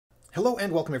Hello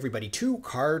and welcome everybody to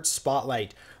Card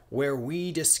Spotlight, where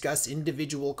we discuss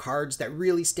individual cards that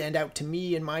really stand out to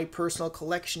me in my personal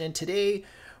collection. And today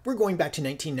we're going back to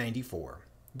 1994.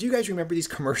 Do you guys remember these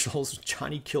commercials,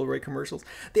 Johnny Kilroy commercials?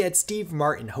 They had Steve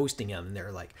Martin hosting them, and they're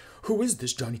like, "Who is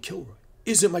this Johnny Kilroy?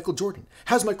 Is it Michael Jordan?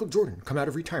 Has Michael Jordan come out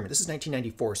of retirement?" This is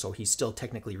 1994, so he's still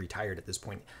technically retired at this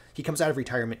point. He comes out of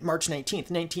retirement March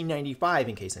 19th, 1995,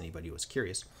 in case anybody was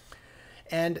curious.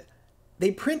 And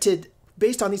they printed,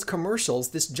 based on these commercials,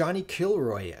 this Johnny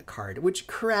Kilroy card, which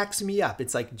cracks me up.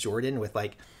 It's like Jordan with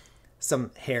like some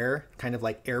hair kind of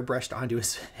like airbrushed onto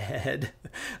his head.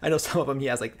 I know some of them he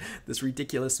has like this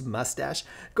ridiculous mustache.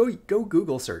 Go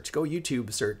Google search, go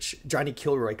YouTube search Johnny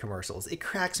Kilroy commercials. It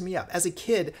cracks me up. As a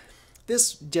kid,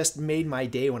 this just made my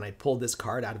day when I pulled this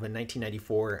card out of a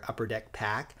 1994 Upper Deck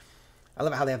pack. I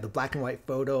love how they have the black and white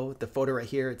photo. The photo right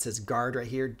here, it says guard right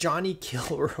here. Johnny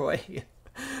Kilroy.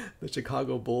 The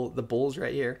Chicago the Bulls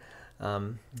right here,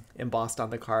 embossed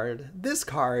on the card. This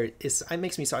card it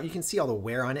makes me soft. You can see all the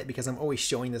wear on it because I'm always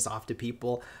showing this off to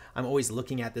people. I'm always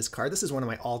looking at this card. This is one of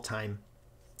my all-time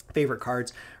favorite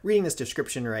cards. Reading this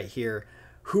description right here.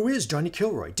 Who is Johnny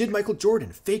Kilroy? Did Michael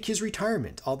Jordan fake his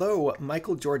retirement? Although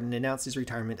Michael Jordan announced his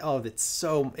retirement,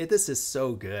 this is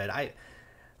so good.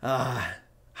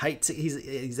 Height, he's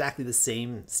exactly the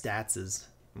same stats as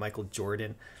Michael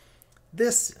Jordan.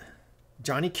 This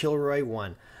Johnny Kilroy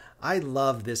 1. I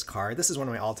love this card. This is one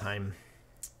of my all-time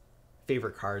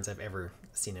favorite cards I've ever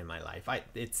seen in my life.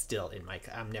 It's still in my.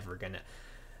 I'm never gonna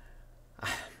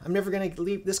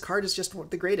leave. This card is just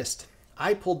the greatest.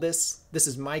 I pulled this. This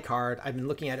is my card. I've been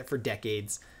looking at it for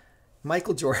decades.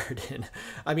 Michael Jordan.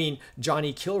 I mean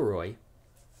Johnny Kilroy,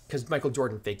 because Michael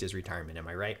Jordan faked his retirement. Am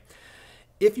I right?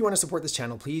 If you want to support this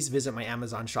channel, please visit my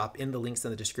Amazon shop in the links in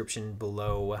the description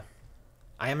below.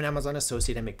 I am an Amazon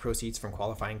associate. I make proceeds from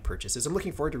qualifying purchases. I'm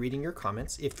looking forward to reading your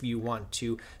comments. If you want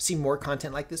to see more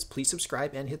content like this, please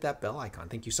subscribe and hit that bell icon.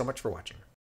 Thank you so much for watching.